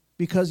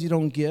 because you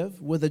don't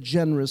give with a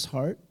generous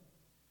heart.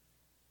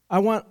 I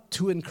want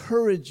to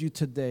encourage you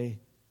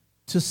today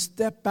to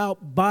step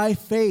out by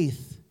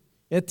faith.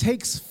 It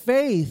takes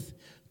faith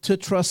to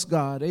trust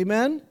God.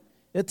 Amen?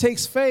 It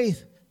takes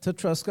faith to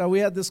trust God. We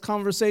had this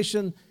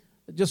conversation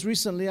just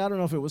recently. I don't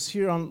know if it was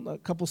here on a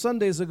couple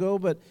Sundays ago,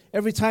 but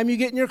every time you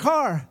get in your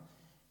car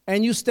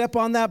and you step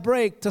on that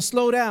brake to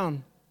slow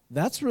down,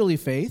 that's really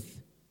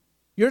faith.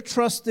 You're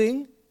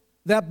trusting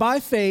that by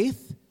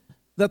faith,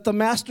 that the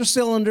master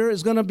cylinder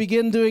is going to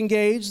begin to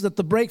engage, that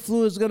the brake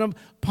fluid is going to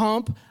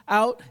pump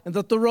out, and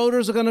that the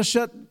rotors are going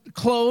to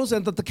close,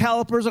 and that the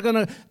calipers are going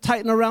to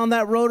tighten around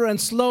that rotor and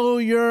slow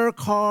your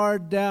car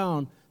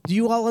down. Do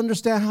you all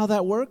understand how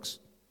that works?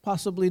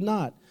 Possibly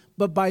not.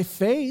 But by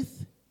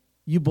faith,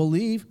 you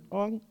believe,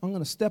 I'm going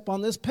to step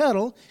on this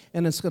pedal,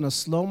 and it's going to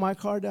slow my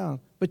car down.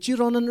 But you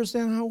don't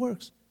understand how it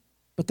works.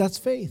 But that's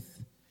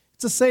faith.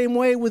 It's the same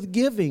way with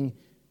giving.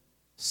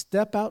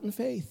 Step out in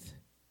faith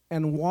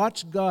and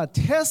watch God.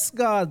 Test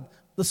God,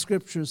 the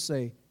scriptures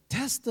say.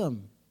 Test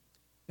Him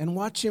and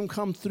watch Him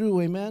come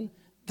through, amen?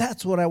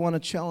 That's what I want to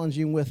challenge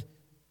you with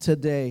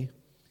today.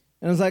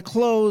 And as I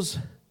close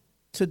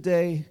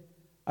today,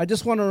 I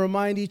just want to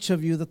remind each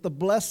of you that the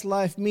blessed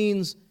life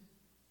means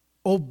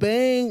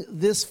obeying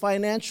this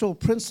financial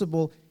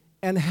principle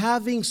and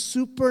having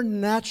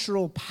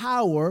supernatural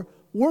power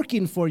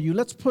working for you.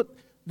 Let's put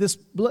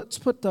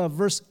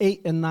verse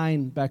 8 and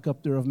 9 back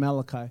up there of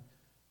Malachi.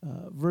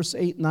 Verse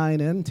 8,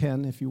 9, and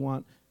 10 if you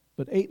want,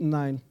 but 8 and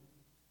 9.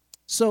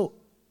 So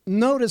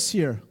notice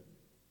here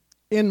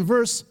in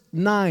verse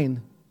 9,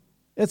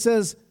 it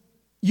says,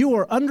 you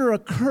are under a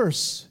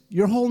curse,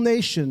 your whole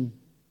nation,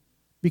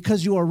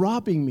 because you are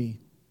robbing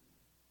me.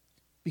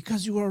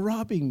 Because you are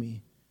robbing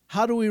me.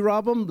 How do we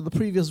rob them? The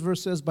previous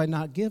verse says by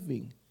not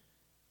giving.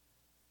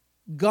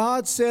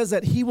 God says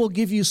that He will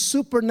give you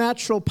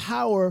supernatural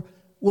power,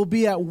 will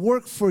be at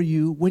work for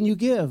you when you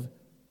give.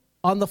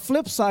 On the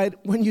flip side,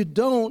 when you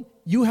don't,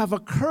 you have a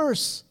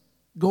curse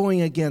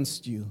going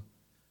against you.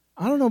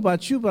 I don't know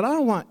about you, but I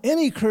don't want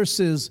any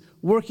curses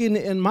working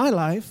in my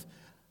life.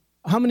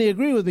 How many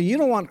agree with me? You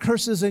don't want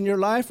curses in your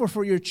life or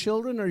for your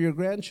children or your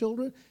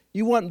grandchildren.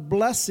 You want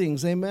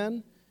blessings,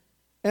 amen?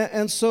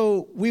 And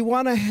so we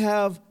want to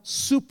have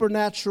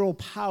supernatural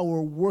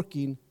power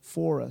working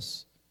for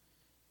us.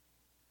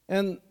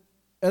 And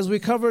as we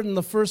covered in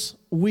the first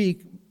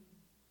week,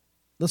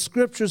 the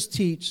scriptures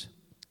teach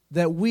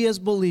that we as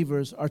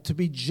believers are to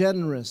be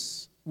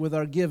generous with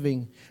our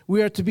giving.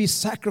 We are to be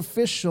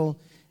sacrificial,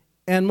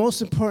 and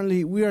most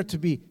importantly, we are to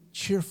be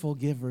cheerful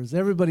givers.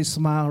 Everybody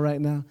smile right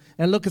now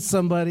and look at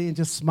somebody and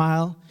just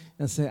smile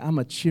and say, I'm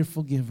a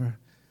cheerful giver.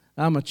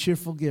 I'm a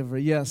cheerful giver.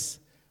 Yes,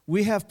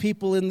 we have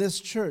people in this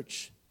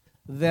church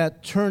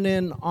that turn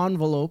in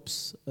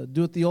envelopes,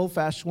 do it the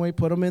old-fashioned way,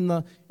 put them in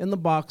the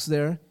box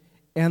there,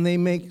 and they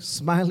make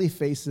smiley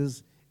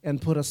faces and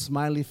put a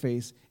smiley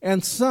face.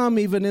 And some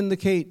even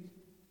indicate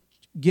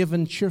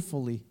given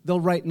cheerfully. They'll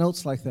write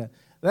notes like that.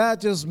 That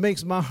just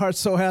makes my heart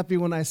so happy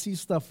when I see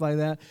stuff like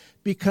that,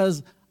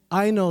 because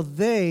I know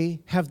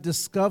they have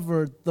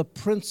discovered the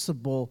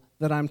principle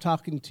that I'm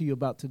talking to you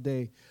about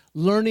today.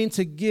 Learning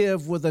to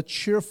give with a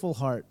cheerful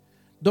heart.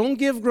 Don't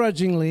give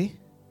grudgingly.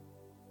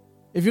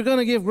 If you're going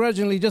to give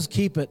grudgingly, just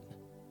keep it.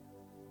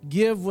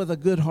 Give with a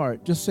good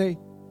heart. Just say,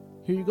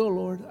 here you go,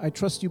 Lord. I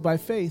trust you by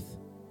faith.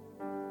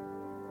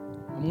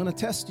 I'm going to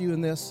test you in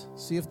this.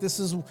 See if this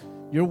is,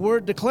 your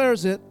word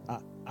declares it.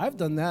 I've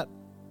done that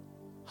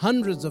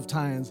hundreds of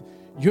times.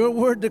 Your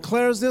word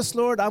declares this,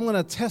 Lord. I'm going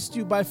to test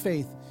you by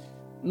faith.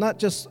 Not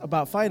just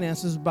about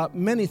finances, about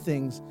many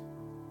things.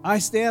 I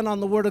stand on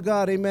the word of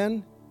God,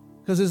 amen?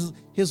 Because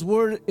his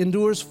word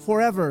endures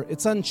forever.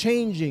 It's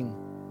unchanging.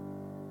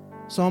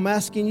 So I'm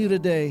asking you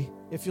today,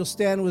 if you'll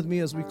stand with me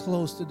as we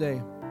close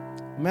today.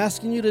 I'm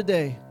asking you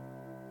today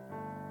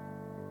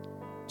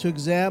to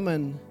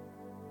examine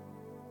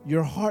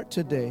your heart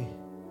today.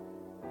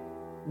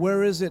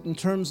 Where is it in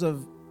terms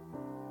of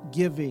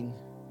giving?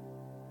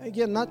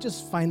 Again, not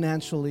just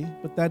financially,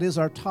 but that is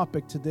our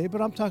topic today.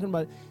 But I'm talking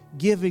about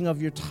giving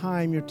of your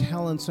time, your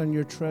talents, and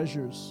your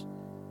treasures.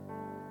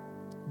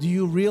 Do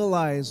you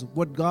realize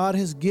what God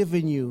has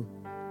given you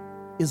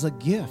is a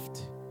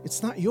gift?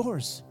 It's not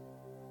yours.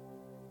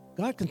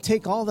 God can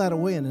take all that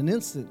away in an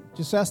instant.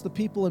 Just ask the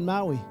people in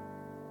Maui.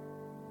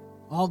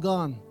 All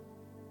gone.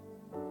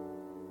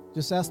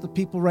 Just ask the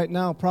people right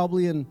now,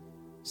 probably in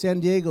San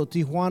Diego,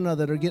 Tijuana,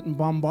 that are getting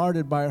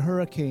bombarded by a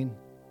hurricane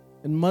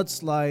and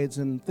mudslides,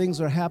 and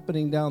things are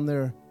happening down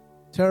there.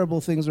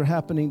 Terrible things are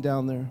happening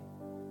down there.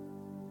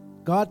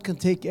 God can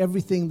take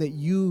everything that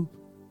you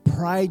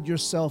pride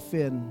yourself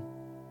in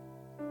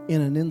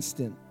an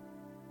instant.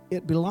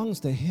 It belongs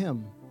to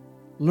Him.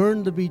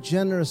 Learn to be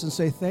generous and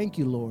say, thank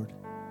you, Lord.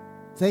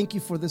 Thank you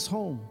for this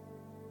home.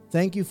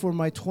 Thank you for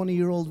my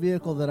 20-year-old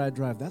vehicle that I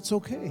drive. That's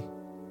okay.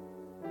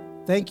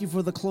 Thank you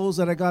for the clothes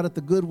that I got at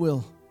the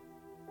Goodwill.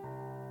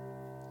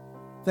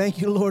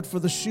 Thank you, Lord, for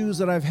the shoes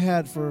that I've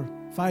had for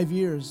 5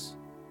 years.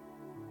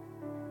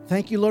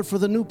 Thank you, Lord, for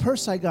the new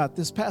purse I got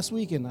this past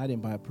weekend. I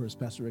didn't buy a purse.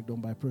 Pastor Rick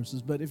don't buy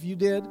purses. But if you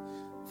did,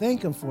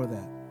 thank Him for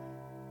that.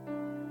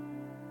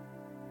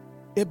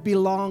 It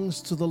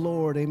belongs to the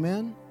Lord.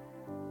 Amen?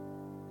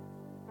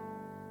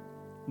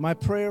 My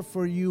prayer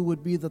for you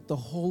would be that the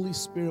Holy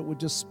Spirit would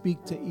just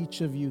speak to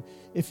each of you.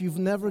 If you've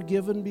never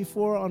given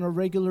before on a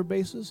regular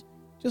basis,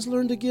 just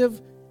learn to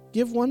give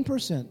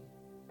 1%.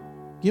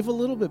 Give a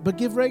little bit, but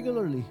give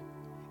regularly.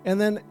 And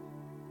then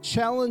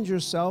challenge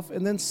yourself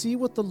and then see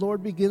what the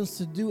Lord begins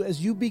to do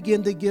as you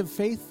begin to give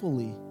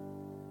faithfully.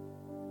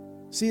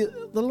 See,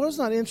 the Lord's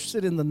not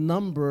interested in the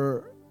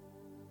number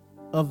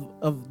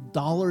of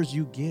dollars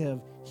you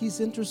give. He's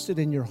interested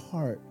in your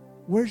heart.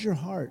 Where's your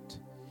heart?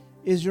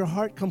 Is your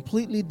heart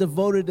completely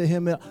devoted to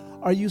Him?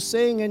 Are you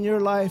saying in your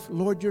life,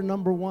 Lord, you're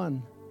number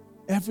one.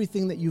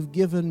 Everything that you've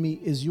given me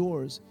is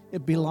yours.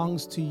 It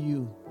belongs to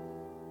you.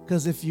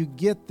 Because if you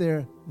get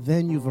there,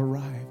 then you've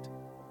arrived.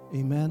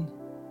 Amen.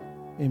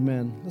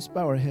 Amen. Let's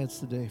bow our heads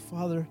today.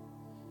 Father,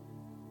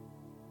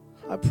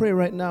 I pray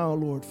right now,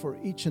 Lord, for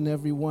each and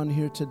every one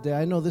here today.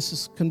 I know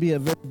this can be a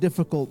very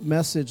difficult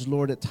message,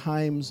 Lord, at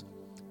times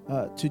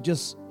to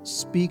just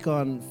speak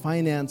on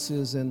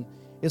finances. And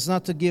it's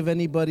not to give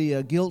anybody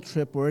a guilt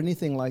trip or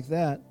anything like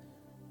that,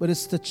 but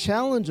it's to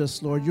challenge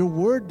us, Lord. Your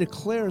word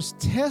declares,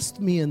 test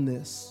me in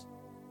this.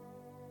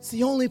 It's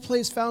the only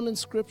place found in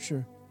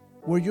Scripture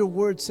where your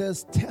word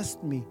says,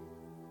 test me.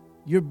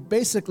 You're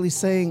basically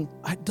saying,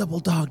 I double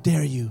dog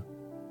dare you.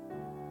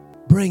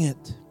 Bring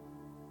it.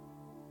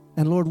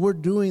 And Lord, we're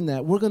doing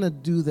that. We're going to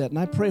do that. And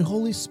I pray,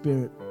 Holy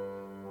Spirit,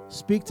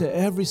 speak to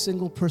every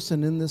single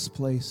person in this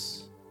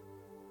place,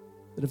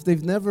 that if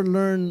they've never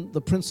learned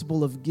the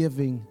principle of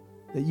giving,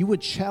 that you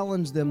would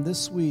challenge them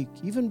this week,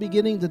 even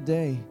beginning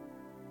today,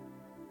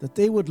 that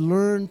they would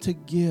learn to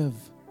give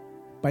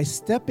by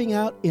stepping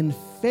out in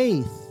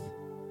faith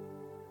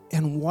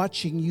and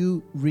watching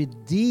you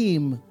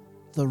redeem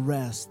the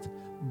rest,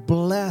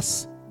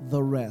 bless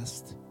the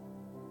rest.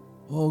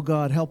 Oh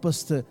God, help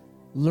us to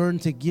learn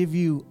to give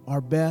you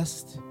our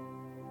best,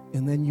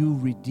 and then you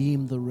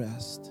redeem the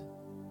rest.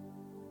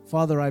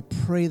 Father, I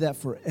pray that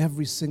for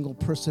every single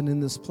person in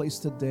this place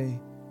today.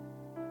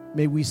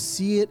 May we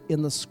see it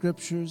in the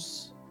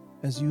Scriptures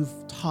as you've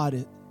taught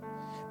it.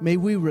 May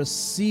we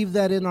receive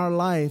that in our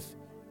life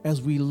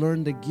as we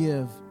learn to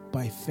give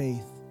by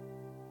faith.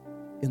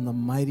 In the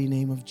mighty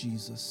name of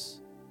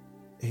Jesus,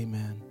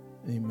 amen.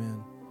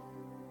 Amen.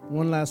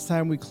 One last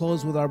time, we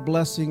close with our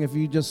blessing. If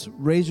you just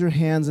raise your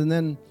hands, and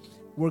then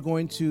we're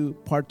going to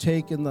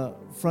partake in the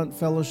front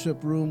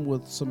fellowship room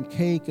with some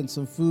cake and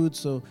some food.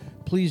 So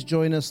please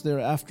join us there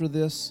after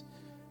this.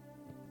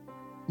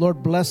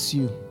 Lord bless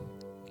you,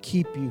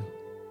 keep you.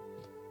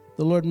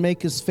 The Lord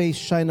make His face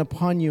shine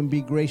upon you and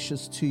be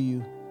gracious to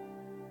you.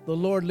 The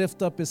Lord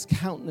lift up His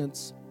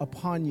countenance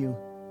upon you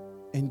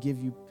and give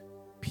you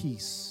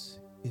peace.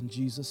 In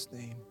Jesus'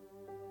 name.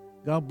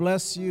 God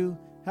bless you.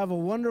 Have a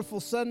wonderful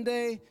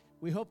Sunday.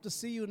 We hope to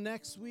see you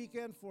next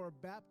weekend for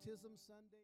Baptism Sunday.